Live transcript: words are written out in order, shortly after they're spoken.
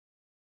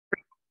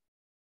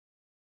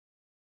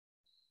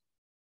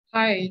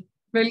Hi,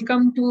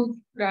 welcome to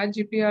Raj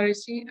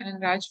GPRC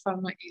and Raj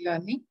Pharma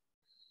eLearning.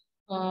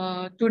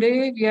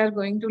 Today we are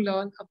going to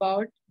learn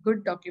about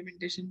good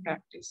documentation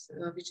practice,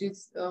 which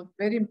is a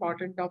very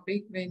important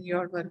topic when you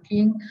are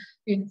working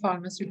in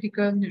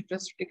pharmaceutical,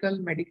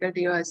 nutraceutical, medical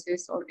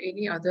devices or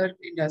any other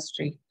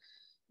industry.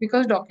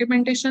 Because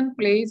documentation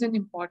plays an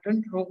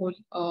important role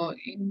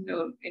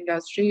in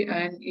industry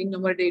and in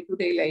our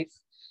day-to-day life.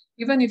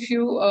 Even if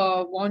you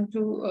want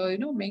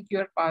to, make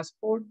your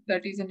passport,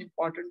 that is an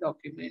important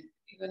document.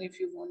 Even if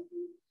you want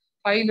to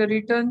file a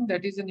return,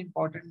 that is an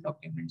important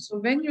document. So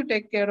when you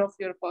take care of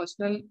your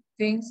personal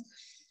things,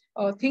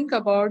 think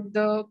about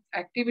the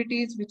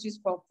activities which is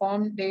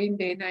performed day in,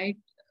 day night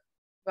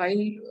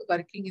while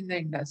working in the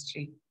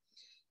industry.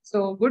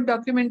 So good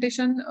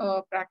documentation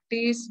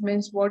practice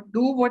means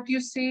do what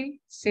you say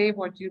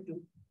what you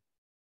do.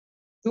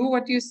 Do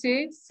what you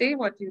say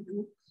what you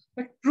do,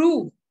 but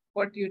prove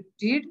what you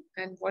did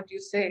and what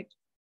you said,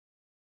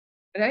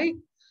 right?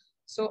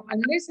 So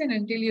unless and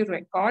until you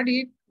record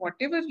it,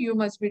 whatever you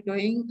must be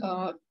doing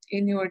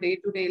in your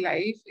day-to-day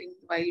life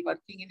while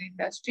working in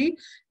industry,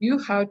 you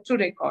have to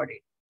record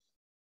it.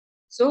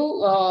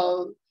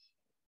 So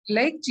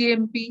like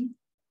GMP,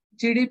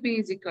 GDP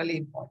is equally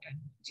important.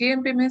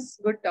 GMP means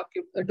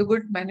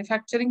good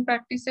manufacturing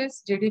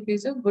practices. GDP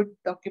is a good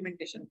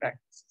documentation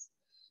practices.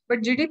 But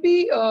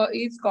GDP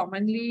is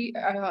commonly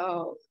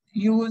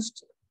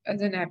used as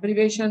an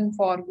abbreviation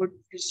for good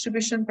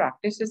distribution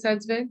practices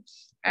as well,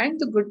 and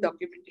the good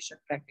documentation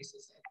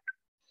practices.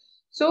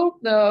 So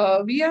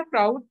we are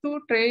proud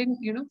to train,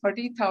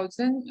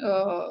 30,000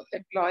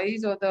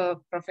 employees or the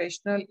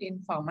professional in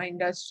pharma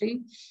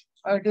industry.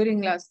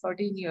 During last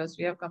 13 years,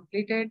 we have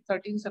completed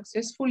 13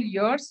 successful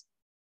years,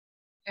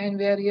 and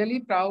we are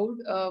really proud.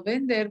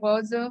 When there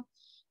was a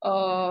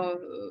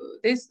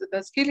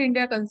the Skill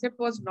India concept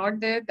was not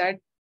there. That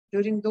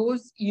during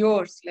those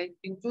years, like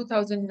in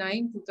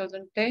 2009,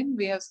 2010,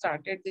 we have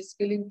started the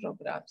skilling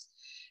programs.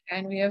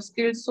 And we have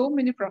skilled so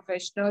many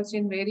professionals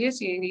in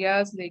various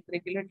areas like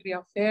regulatory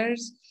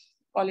affairs,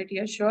 quality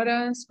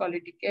assurance,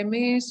 quality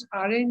chemist,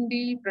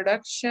 R&D,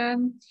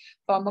 production,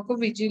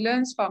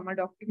 pharmacovigilance, pharma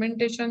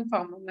documentation,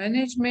 pharma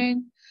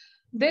management,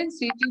 then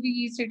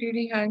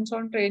CTD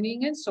hands-on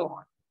training, and so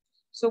on.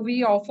 So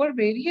we offer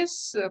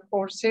various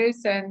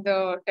courses and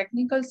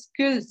technical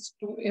skills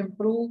to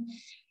improve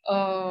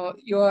the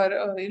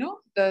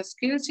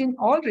skills in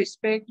all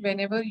respect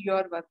whenever you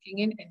are working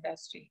in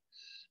industry.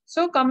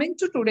 So coming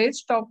to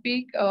today's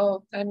topic,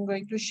 I'm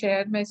going to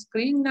share my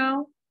screen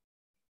now.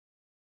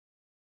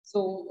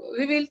 So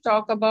we will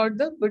talk about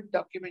the good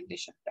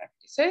documentation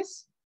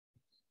practices.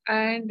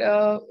 And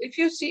if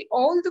you see,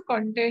 all the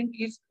content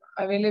is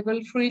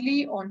available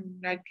freely on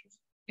net.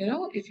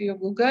 If you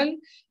Google,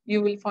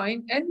 you will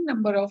find n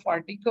number of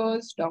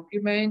articles,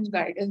 documents,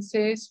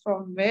 guidances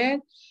from where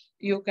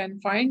you can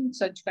find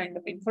such kind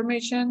of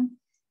information.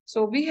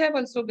 So we have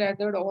also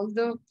gathered all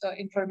the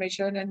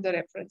information, and the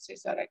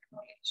references are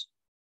acknowledged.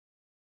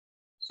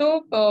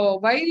 So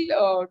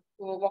while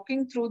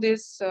walking through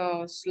these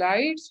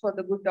slides for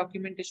the good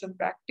documentation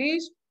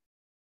practice,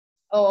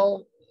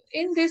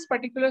 in this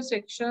particular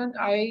section,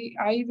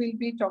 I will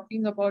be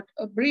talking about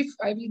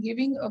I will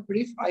giving a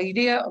brief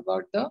idea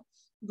about the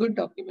good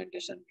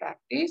documentation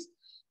practice.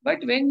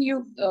 But when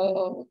you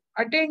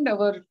attend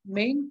our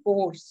main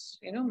course,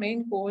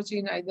 main course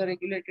in either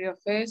regulatory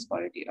affairs,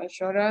 quality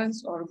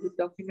assurance, or good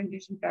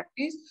documentation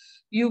practice,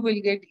 you will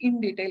get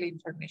in detail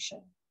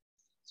information.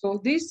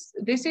 So this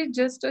is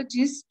just a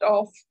gist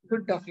of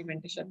good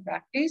documentation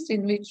practice,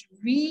 in which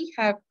we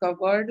have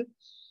covered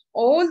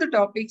all the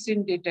topics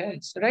in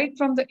details, right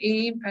from the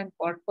aim and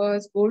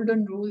purpose,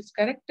 golden rules,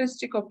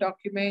 characteristic of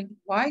document,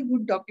 why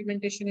good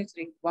documentation is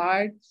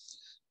required,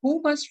 who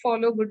must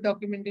follow good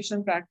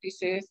documentation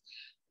practices,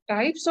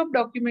 types of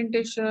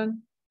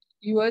documentation,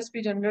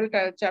 USP General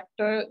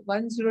Chapter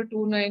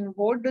 1029,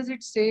 what does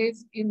it say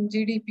in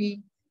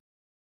GDP,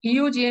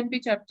 EU GMP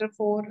Chapter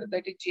 4,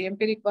 that is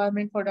GMP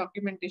requirement for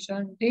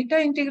documentation, data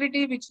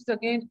integrity, which is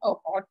again a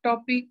hot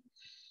topic,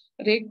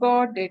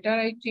 record, data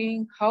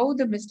writing, how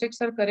the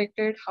mistakes are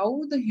corrected,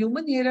 how the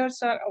human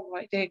errors are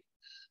avoided.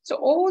 So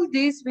all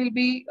these will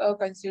be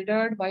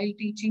considered while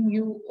teaching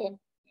you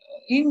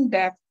in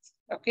depth,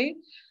 okay?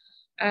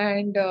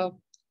 And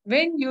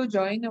when you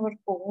join our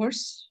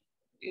course,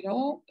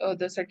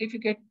 the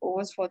certificate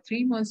course for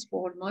 3 months,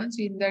 4 months,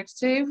 in that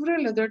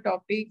several other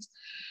topics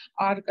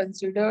are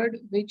considered,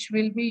 which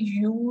will be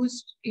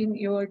used in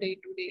your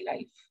day-to-day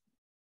life.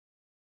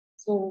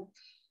 So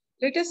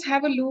let us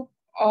have a look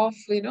of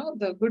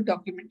the good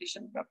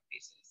documentation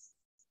practices.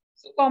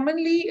 So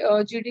commonly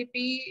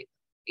GDP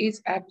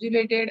is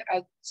abbreviated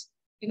as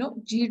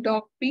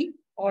GDocP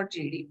or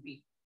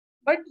GDP.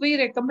 But we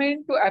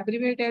recommend to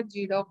abbreviate as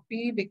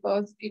GDocP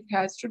because it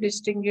has to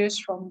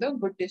distinguish from the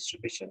good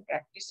distribution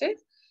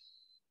practices,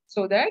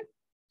 so that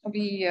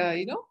we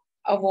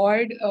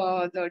avoid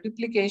the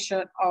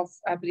duplication of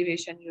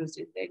abbreviation used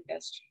in the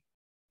industry.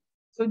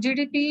 So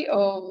GDP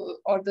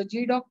or the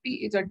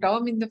GDocP is a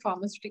term in the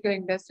pharmaceutical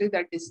industry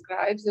that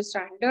describes the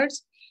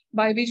standards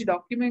by which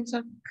documents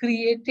are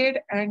created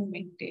and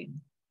maintained.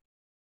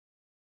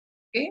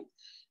 Okay,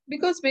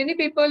 because many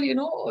people,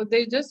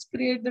 they just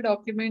create the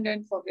document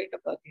and forget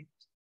about it.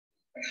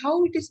 But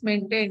how it is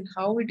maintained,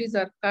 how it is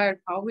archived,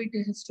 how it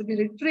has to be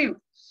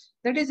retrieved,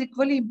 that is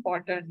equally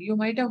important. You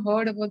might have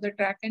heard about the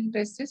track and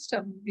trace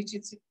system, which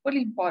is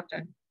equally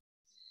important.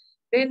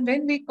 Then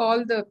when we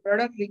call the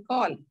product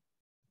recall,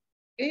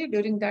 okay,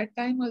 during that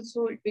time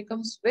also it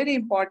becomes very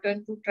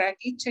important to track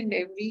each and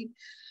every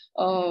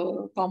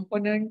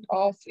component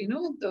of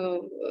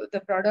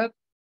the product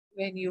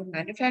when you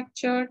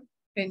manufacture,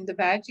 when the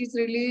batch is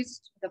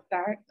released,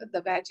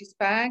 the batch is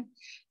packed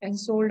and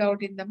sold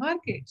out in the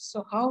market.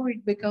 So how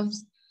it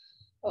becomes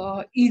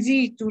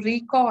easy to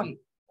recall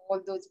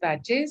all those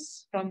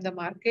batches from the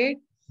market,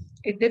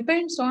 it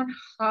depends on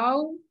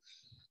how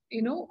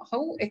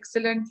how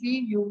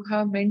excellently you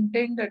have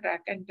maintained the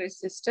track and trace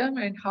system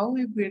and how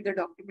you build the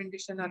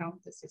documentation around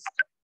the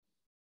system.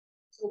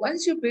 So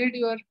once you build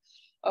your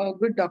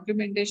good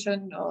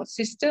documentation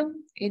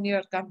system in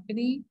your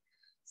company,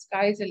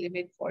 sky is the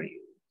limit for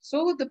you.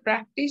 So the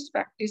practice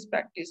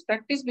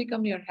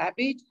become your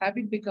habit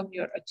become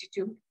your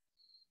attitude.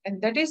 And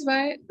that is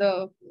why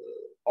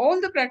all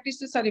the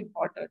practices are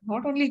important,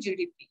 not only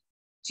GDP.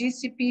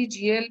 GCP,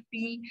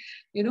 GLP,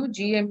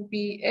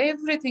 GMP,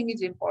 everything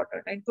is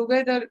important. And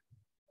together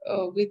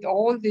with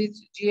all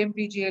these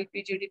GMP,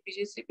 GLP, GDP,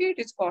 GCP, it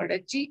is called a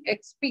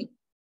GXP.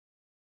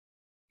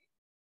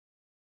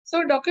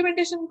 So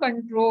documentation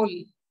control,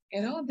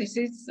 this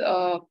is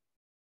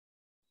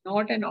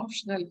not an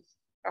optional,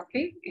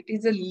 okay? It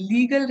is a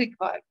legal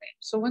requirement.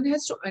 So one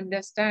has to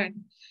understand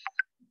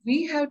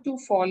we have to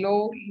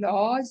follow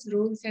laws,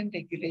 rules, and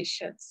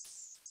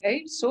regulations,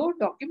 right? So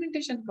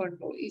documentation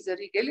control is a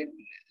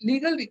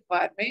legal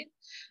requirement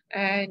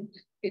and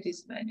it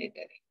is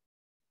mandatory.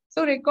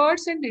 So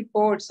records and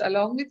reports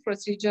along with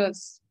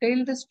procedures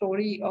tell the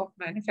story of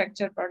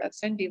manufactured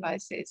products and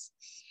devices.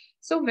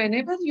 So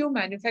whenever you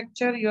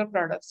manufacture your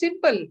product,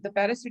 simple, the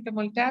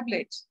paracetamol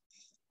tablets,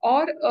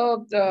 or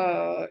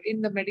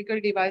in the medical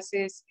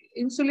devices,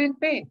 insulin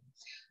pen.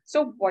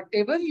 So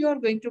whatever you are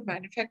going to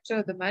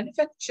manufacture, the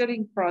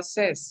manufacturing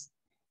process,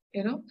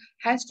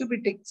 has to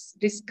be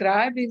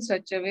described in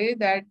such a way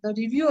that the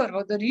reviewer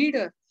or the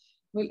reader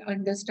will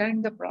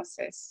understand the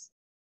process.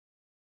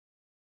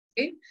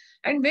 Okay?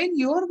 And when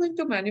you are going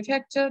to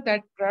manufacture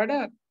that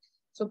product,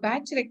 so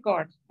batch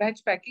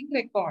packing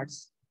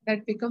records,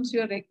 that becomes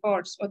your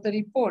records or the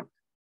report,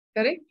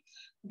 correct?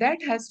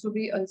 That has to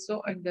be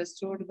also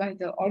understood by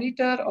the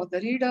auditor or the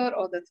reader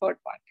or the third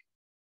party.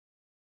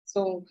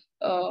 So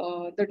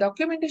the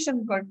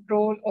documentation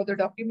control or the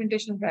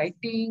documentation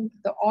writing,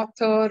 the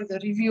author, the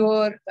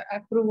reviewer, the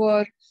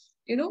approver,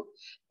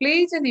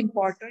 plays an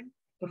important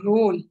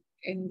role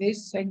in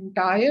this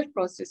entire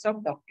process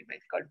of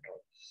document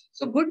control.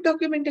 So good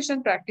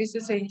documentation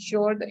practices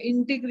ensure the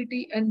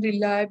integrity and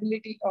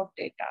reliability of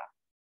data.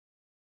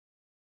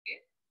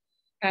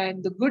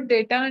 And the good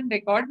data and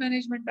record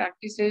management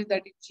practices,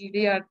 that is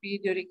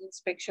GDRP, during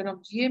inspection of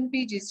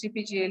GMP,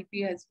 GCP,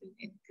 GLP has been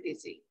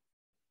increasing.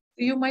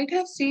 You might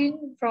have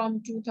seen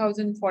from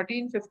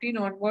 2014-15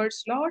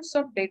 onwards, lots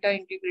of data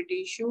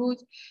integrity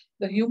issues,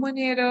 the human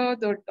error,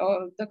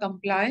 the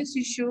compliance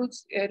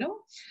issues,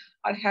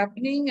 are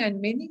happening, and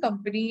many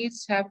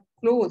companies have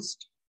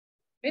closed.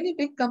 Many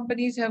big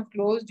companies have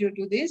closed due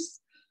to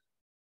this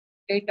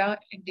data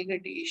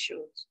integrity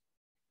issues.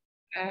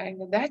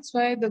 And that's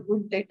why the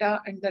good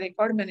data and the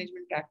record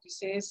management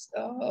practices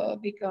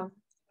become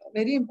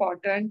very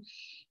important.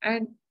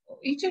 And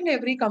each and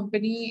every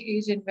company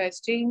is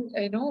investing,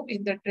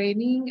 in the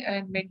training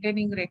and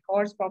maintaining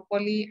records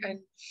properly. And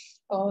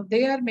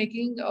they are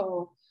making,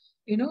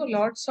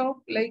 lots of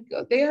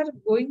they are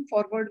going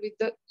forward with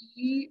the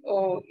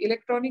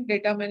electronic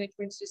data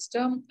management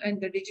system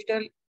and the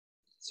digital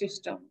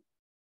system.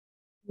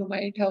 You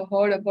might have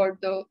heard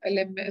about the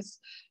LMS,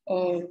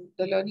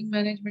 the learning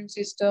management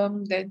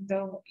system, then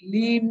the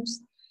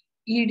LIMS,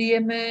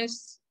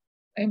 EDMS,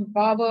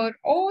 Empower,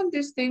 all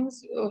these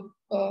things,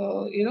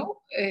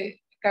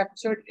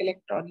 captured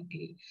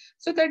electronically.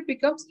 So that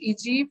becomes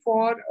easy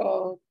for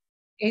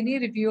any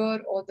reviewer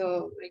or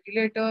the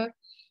regulator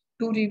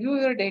to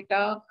review your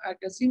data at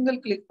a single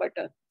click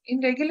button.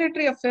 In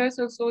regulatory affairs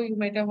also, you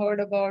might have heard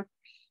about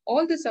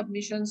all the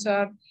submissions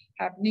are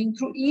happening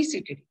through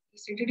eCTD.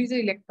 eCTD is an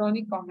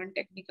electronic common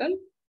technical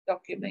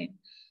document,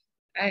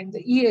 and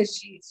the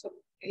ESG, so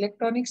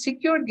electronic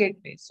secured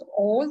gateway. So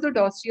all the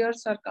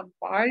dossiers are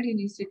compiled in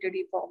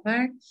eCTD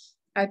format,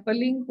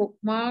 hyperlink,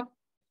 bookmark.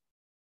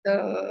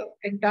 The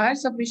entire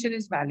submission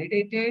is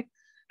validated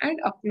and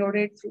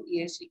uploaded through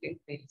ESG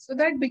gateway. So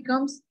that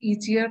becomes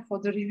easier for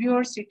the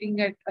reviewer sitting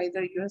at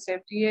either US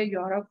FDA,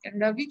 Europe,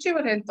 Canada,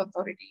 whichever health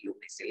authority you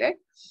may select.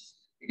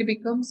 It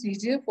becomes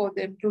easier for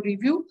them to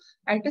review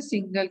at a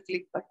single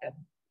click button.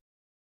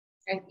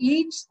 And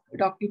each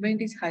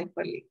document is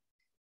hyperlinked,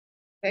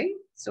 right?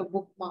 So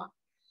bookmark.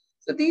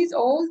 So these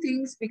all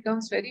things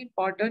becomes very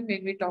important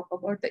when we talk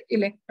about the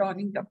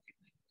electronic document.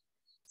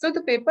 So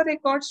the paper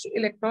records to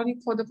electronic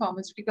for the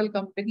pharmaceutical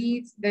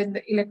companies, then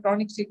the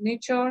electronic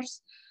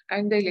signatures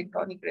and the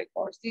electronic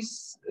records.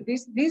 These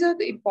are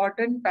the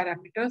important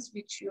parameters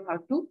which you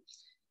have to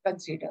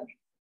consider.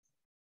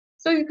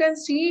 So you can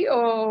see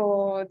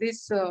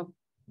this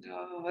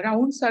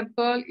round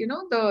circle,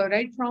 the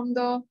right from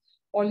the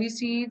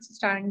policies,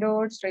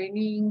 standards,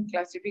 training,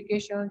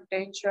 classification,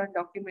 retention,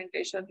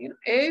 documentation,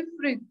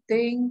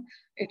 everything,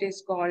 it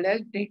is called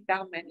as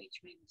data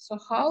management. So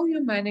how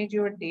you manage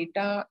your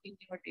data in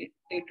your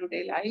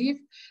day-to-day life,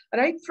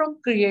 right from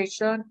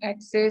creation,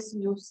 access,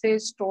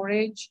 usage,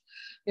 storage,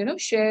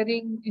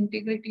 sharing,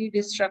 integrity,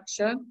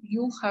 destruction,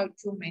 you have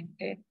to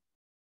maintain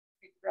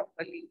it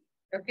properly.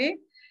 Okay.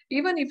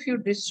 Even if you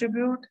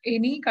distribute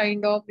any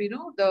kind of,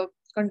 the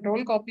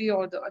control copy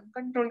or the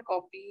uncontrolled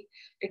copy,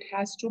 it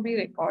has to be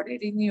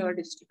recorded in your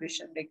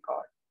distribution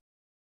record.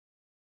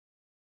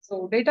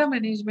 So data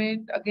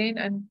management again,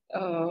 and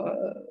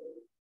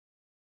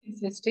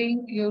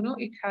existing,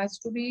 it has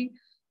to be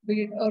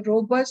built a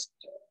robust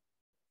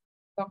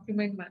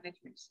document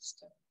management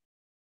system.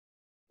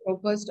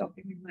 Robust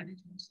document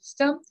management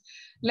system,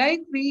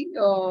 like we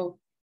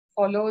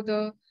follow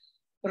the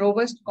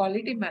robust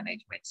quality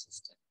management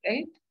system,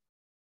 right?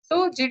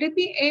 So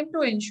GDP aim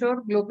to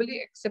ensure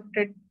globally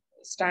accepted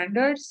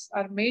standards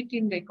are met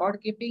in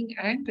record keeping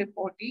and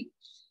reporting.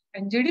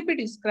 And GDP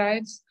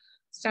describes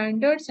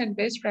standards and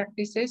best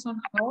practices on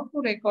how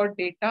to record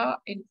data,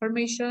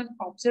 information,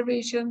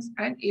 observations,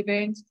 and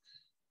events,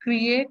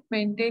 create,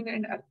 maintain,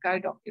 and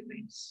archive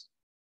documents.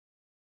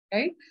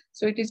 Right?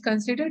 So it is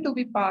considered to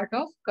be part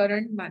of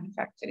current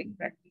manufacturing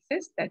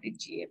practices, that is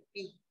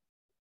GMP.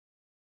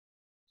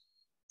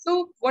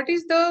 So what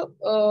is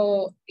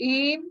the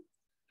aim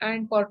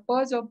and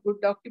purpose of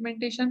good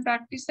documentation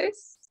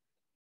practices?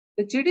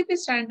 The GDP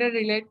standard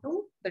relate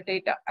to the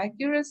data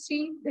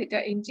accuracy,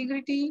 data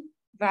integrity,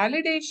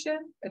 validation,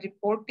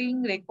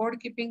 reporting,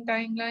 record keeping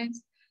timelines,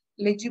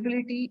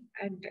 legibility,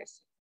 and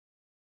tracing.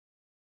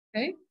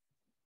 Right?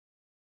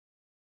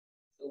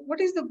 So what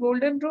is the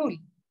golden rule?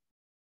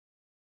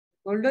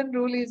 Golden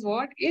rule is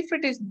what? If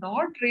it is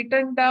not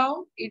written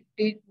down, it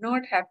did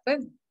not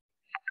happen.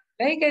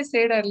 Like I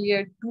said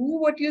earlier, do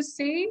what you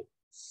say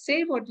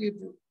what you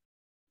do.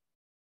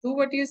 Do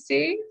what you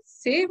say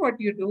what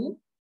you do,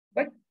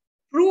 but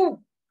prove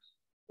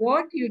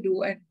what you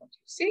do and what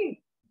you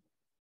say.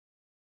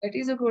 That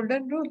is a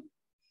golden rule.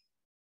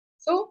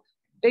 So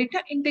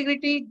data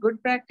integrity,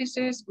 good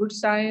practices, good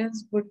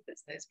science, good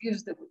business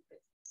gives the good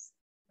business.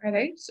 All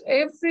right. So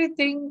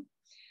everything,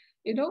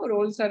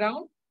 rolls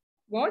around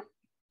what?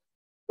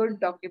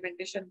 Good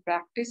documentation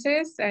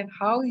practices and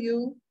how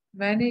you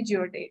manage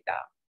your data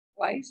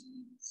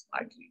wisely,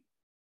 smartly.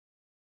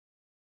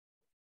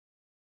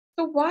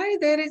 So why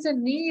there is a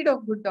need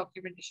of good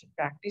documentation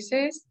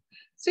practices?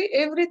 See,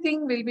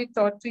 everything will be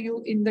taught to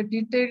you in the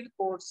detailed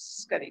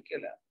course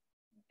curriculum.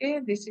 Okay,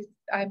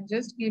 I'm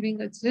just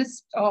giving a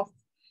gist of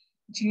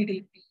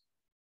GDP.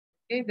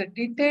 Okay, the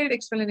detailed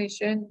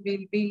explanation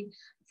will be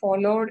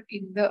followed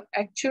in the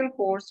actual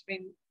course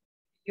when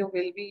you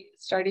will be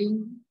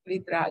studying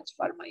with Raaj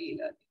Pharma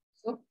eLearning.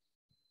 So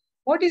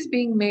what is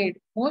being made?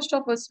 Most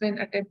of us when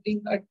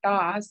attempting a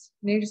task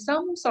need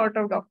some sort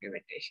of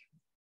documentation.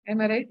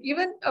 Am I right?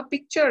 Even a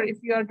picture, if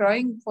you are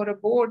drawing for a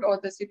board or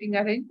the sitting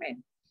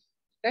arrangement,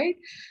 right?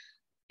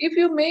 If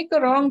you make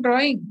a wrong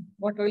drawing,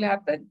 what will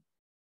happen?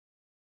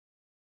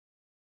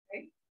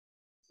 Right?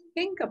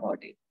 Think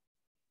about it.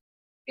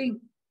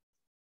 Think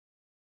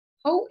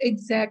how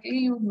exactly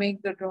you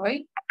make the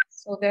drawing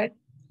so that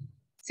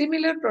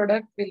similar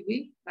product will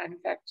be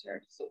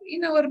manufactured. So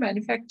in our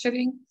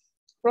manufacturing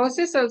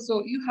process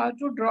also, you have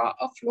to draw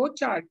a flow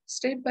chart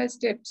step by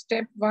step.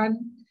 Step one,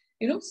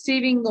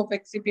 sieving of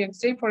excipient,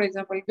 say for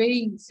example,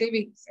 weighing,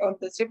 sieving or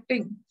the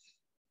sifting,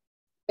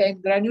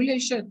 then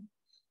granulation,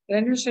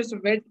 so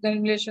wet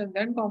granulation,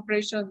 then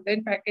compression,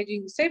 then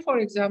packaging. Say for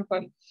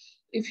example,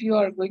 if you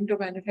are going to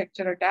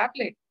manufacture a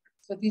tablet,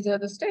 so these are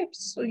the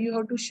steps. So you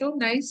have to show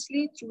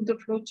nicely through the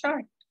flow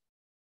chart.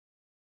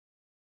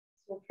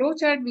 So flow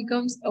chart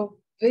becomes a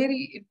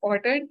very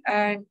important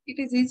and it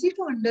is easy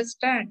to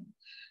understand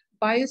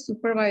by a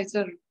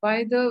supervisor,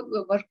 by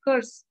the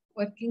workers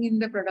working in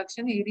the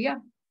production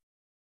area,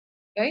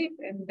 right?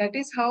 And that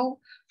is how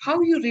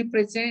you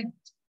represent,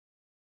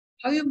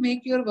 how you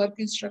make your work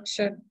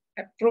instruction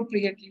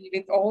appropriately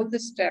with all the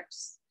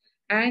steps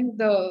and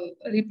the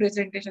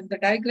representation, the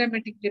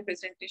diagrammatic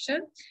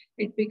representation,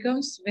 it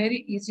becomes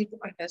very easy to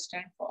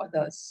understand for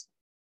others.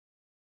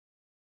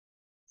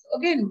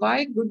 Again,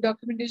 why good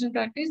documentation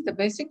practice? The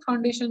basic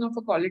foundation of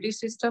a quality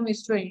system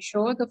is to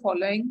ensure the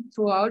following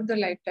throughout the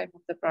lifetime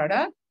of the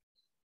product.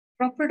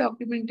 Proper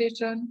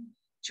documentation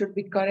should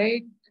be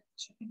correct,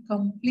 should be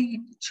complete,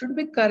 should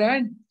be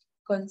current,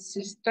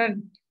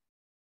 consistent,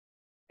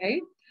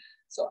 right?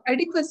 So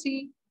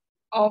adequacy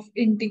of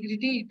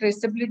integrity,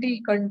 traceability,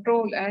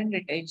 control, and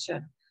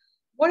retention.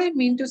 What I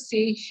mean to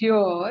say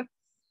here,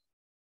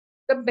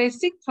 The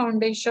basic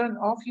foundation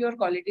of your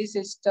quality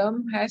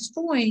system has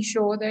to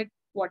ensure that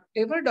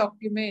whatever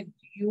document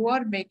you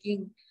are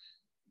making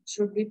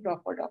should be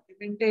proper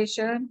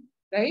documentation,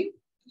 right?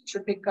 It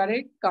should be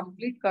correct,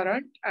 complete,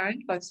 current,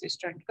 and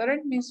consistent.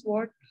 Current means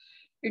what?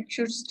 It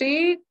should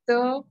state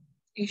the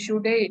issue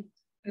date,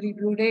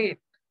 review date,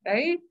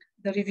 right?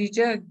 The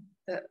revision.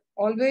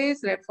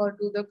 Always refer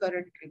to the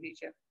current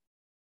revision.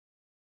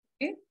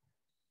 Okay.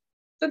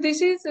 So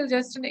this is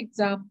just an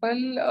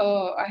example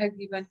I have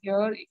given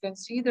here. You can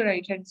see the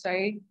right hand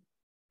side,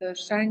 the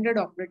standard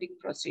operating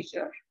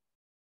procedure,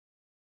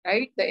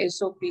 right? The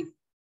SOP.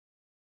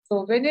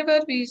 So whenever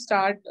we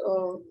start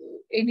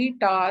any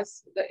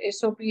task, the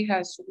SOP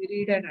has to be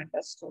read and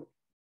understood,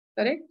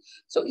 correct?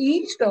 So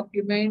each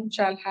document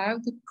shall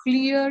have the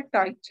clear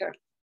title,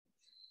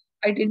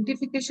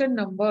 identification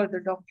number, the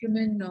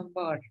document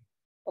number,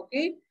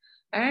 okay?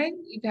 And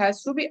it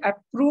has to be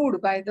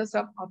approved by the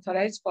some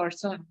authorized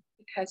person.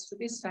 It has to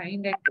be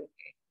signed and dated,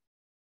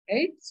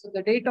 right? So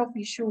the date of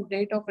issue,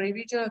 date of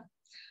revision,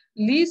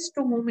 list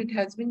to whom it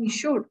has been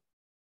issued.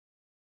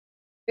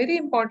 Very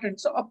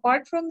important. So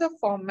apart from the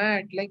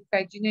format like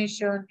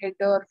pagination,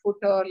 header,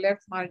 footer,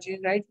 left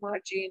margin, right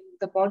margin,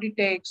 the body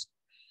text.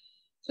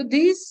 So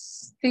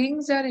these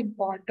things are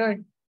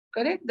important,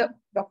 correct? The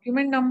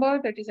document number,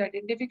 that is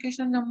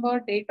identification number,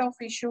 date of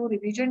issue,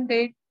 revision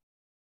date.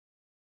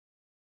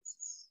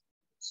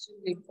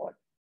 Extremely important.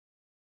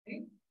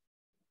 Okay?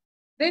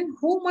 Then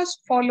who must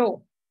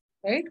follow,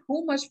 right?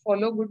 Who must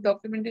follow good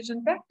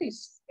documentation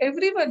practice?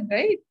 Everyone,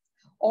 right?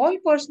 All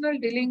personnel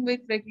dealing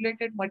with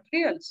regulated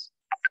materials.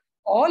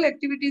 All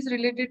activities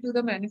related to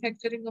the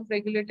manufacturing of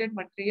regulated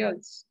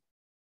materials,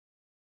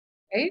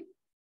 right?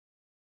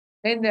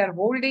 When they are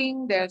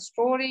holding, they are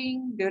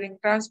storing, during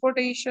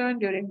transportation,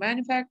 during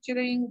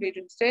manufacturing,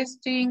 during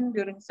testing,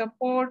 during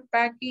support,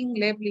 packing,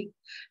 labeling.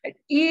 At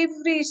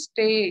every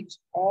stage,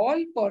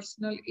 all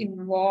personnel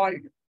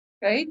involved,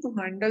 right, to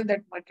handle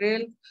that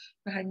material,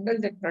 to handle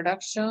that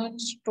production,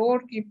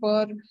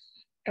 storekeeper,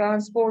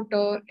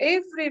 transporter,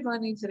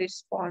 everyone is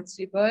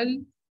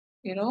responsible,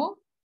 you know,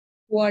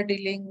 who are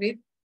dealing with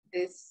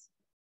this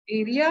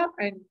area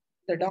and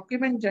the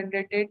document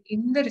generated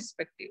in the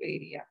respective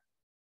area.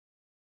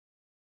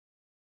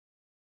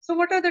 So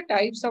what are the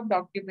types of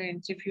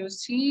documents? If you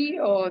see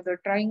the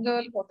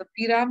triangle or the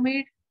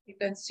pyramid, you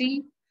can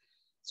see.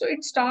 So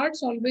it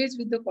starts always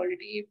with the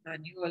quality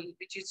manual,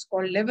 which is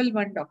called level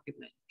 1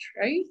 document,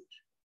 right?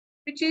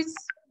 Which is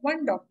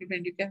one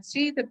document. You can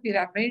see the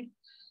pyramid.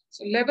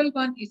 So level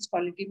 1 is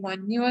quality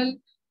manual.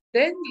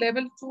 Then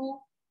level 2,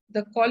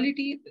 the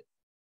quality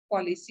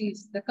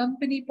policies, the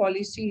company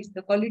policies,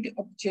 the quality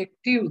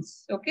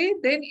objectives. Okay,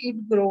 then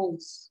it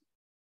grows.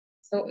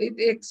 So it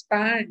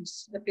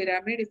expands. The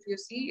pyramid, if you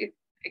see, it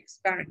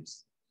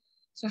expands.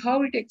 So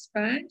how it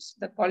expands?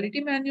 The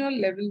quality manual,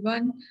 level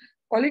 1,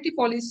 quality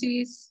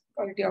policies,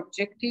 quality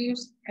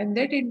objectives, and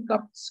then it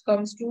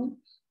comes to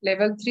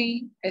level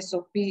 3,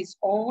 SOPs,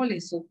 all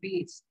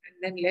SOPs. And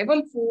then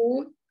level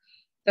 4,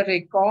 the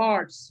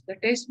records, the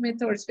test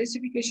method,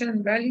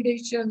 specification,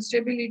 validation,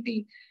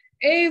 stability,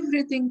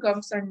 everything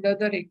comes under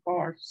the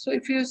record. So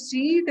if you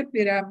see the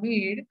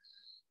pyramid,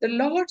 the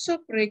lots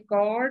of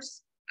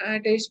records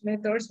and test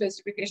method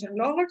specification,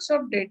 lots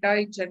of data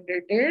is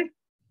generated.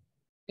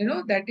 You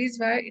know, that is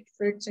why it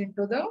fits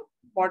into the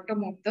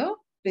bottom of the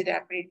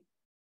pyramid.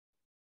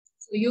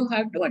 So you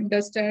have to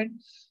understand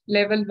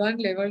level 1,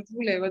 level 2,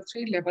 level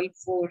 3, level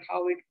 4,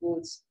 how it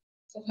goes.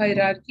 So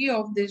hierarchy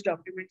of this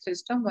document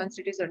system, once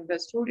it is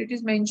understood, it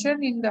is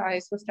mentioned in the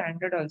ISO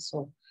standard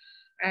also.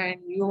 And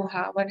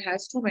one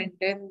has to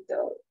maintain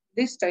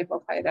this type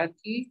of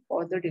hierarchy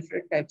for the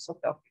different types of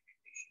documentation.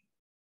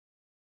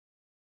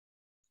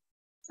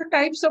 So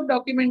types of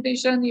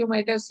documentation, you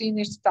might have seen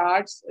it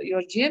starts,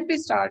 your GMP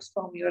starts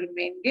from your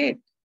main gate,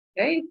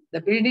 right?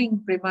 The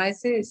building,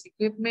 premises,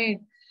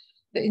 equipment,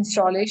 the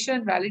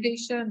installation,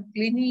 validation,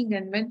 cleaning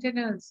and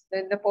maintenance,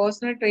 then the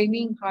personal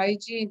training,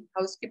 hygiene,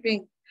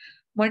 housekeeping,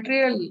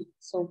 material.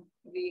 So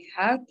we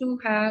have to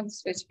have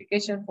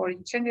specification for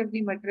each and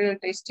every material,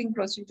 testing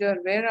procedure,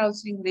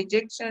 warehousing,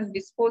 rejection,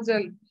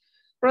 disposal,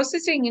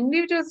 processing,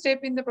 individual step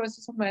in the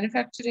process of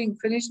manufacturing,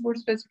 finished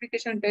goods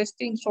specification,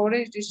 testing,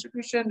 storage,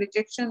 distribution,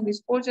 rejection,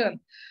 disposal,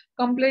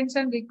 complaints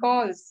and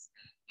recalls,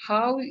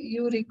 how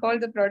you recall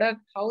the product,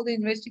 how the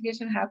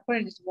investigation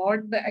happens,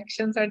 what the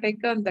actions are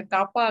taken, the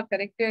CAPA,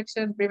 corrective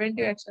action,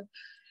 preventive action,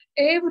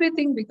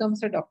 everything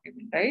becomes a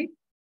document, right?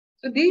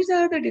 So these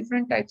are the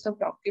different types of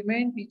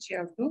document which you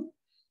have to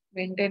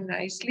maintain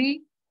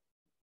nicely.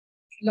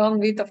 Along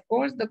with, of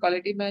course, the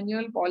quality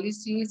manual,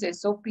 policies,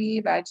 SOP,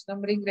 batch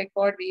numbering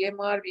record,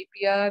 VMR,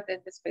 VPR, then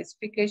the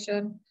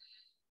specification.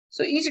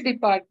 So each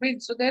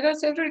department, so there are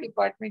several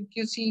departments,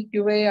 QC,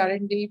 QA,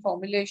 R&D,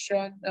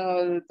 formulation,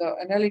 the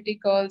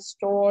analytical,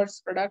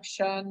 stores,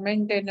 production,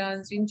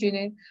 maintenance,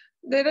 engineering.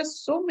 There are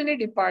so many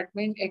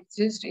departments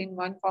exist in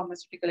one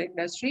pharmaceutical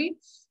industry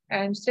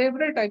and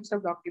several types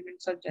of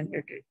documents are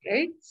generated,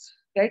 right?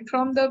 Right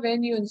from the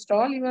when you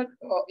install your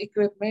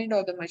equipment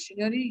or the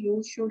machinery,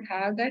 you should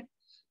have that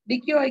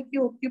DQ, IQ,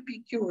 OQ,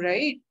 PQ,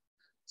 right?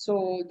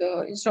 So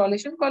the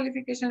installation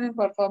qualification and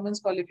performance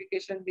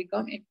qualification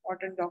become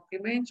important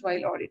documents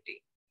while auditing.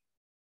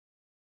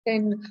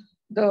 Then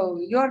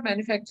you're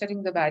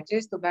manufacturing the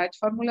batches, the batch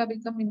formula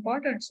become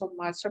important. So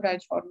master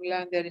batch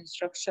formula and their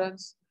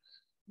instructions.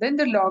 Then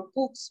the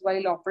logbooks,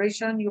 while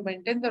operation, you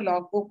maintain the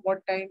logbook,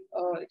 what time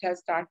it has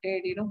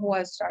started, who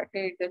has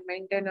started, then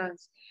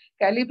maintenance,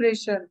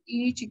 calibration,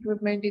 each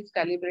equipment is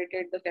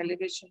calibrated, the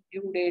calibration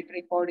due date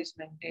record is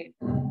maintained.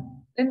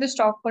 Then the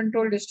stock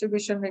control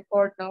distribution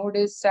record,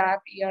 nowadays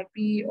SAP, ERP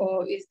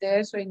is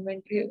there, so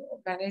inventory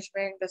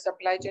management, the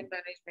supply chain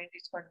management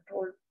is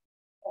controlled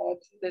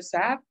through the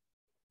SAP.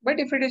 But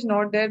if it is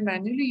not there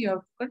manually, you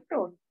have to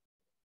control.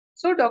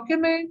 So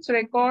documents,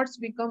 records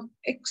become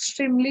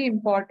extremely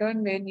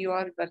important when you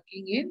are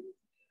working in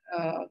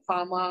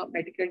pharma,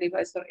 medical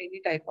device, or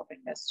any type of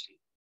industry.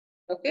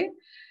 Okay,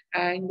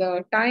 and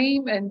the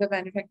time and the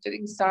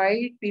manufacturing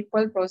side,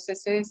 people,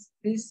 processes,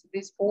 these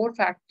four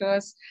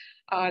factors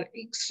are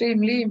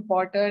extremely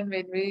important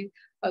when we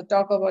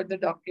talk about the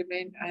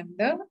document and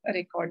the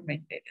record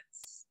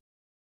maintenance.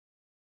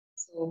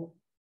 So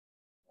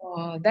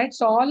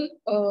that's all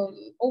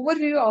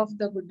overview of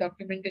the good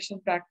documentation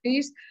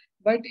practice.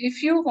 But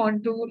if you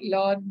want to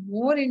learn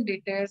more in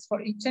details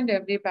for each and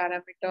every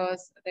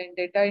parameters, then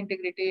data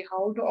integrity,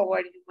 how to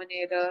avoid human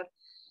error,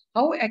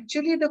 how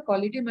actually the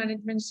quality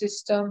management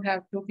system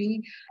have to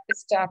be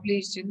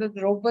established, the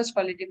robust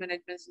quality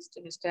management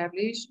system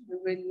established, we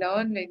will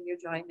learn when you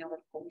join our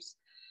course.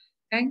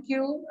 Thank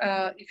you.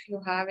 If you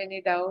have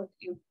any doubt,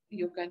 you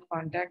can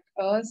contact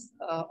us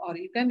or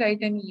you can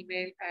write an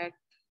email at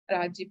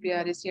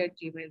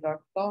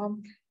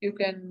rajgprc@gmail.com. You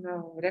can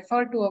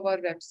refer to our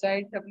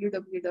website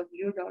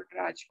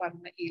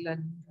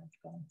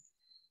www.rajpharmaelearning.com.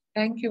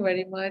 Thank you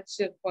very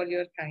much for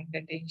your kind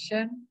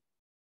attention.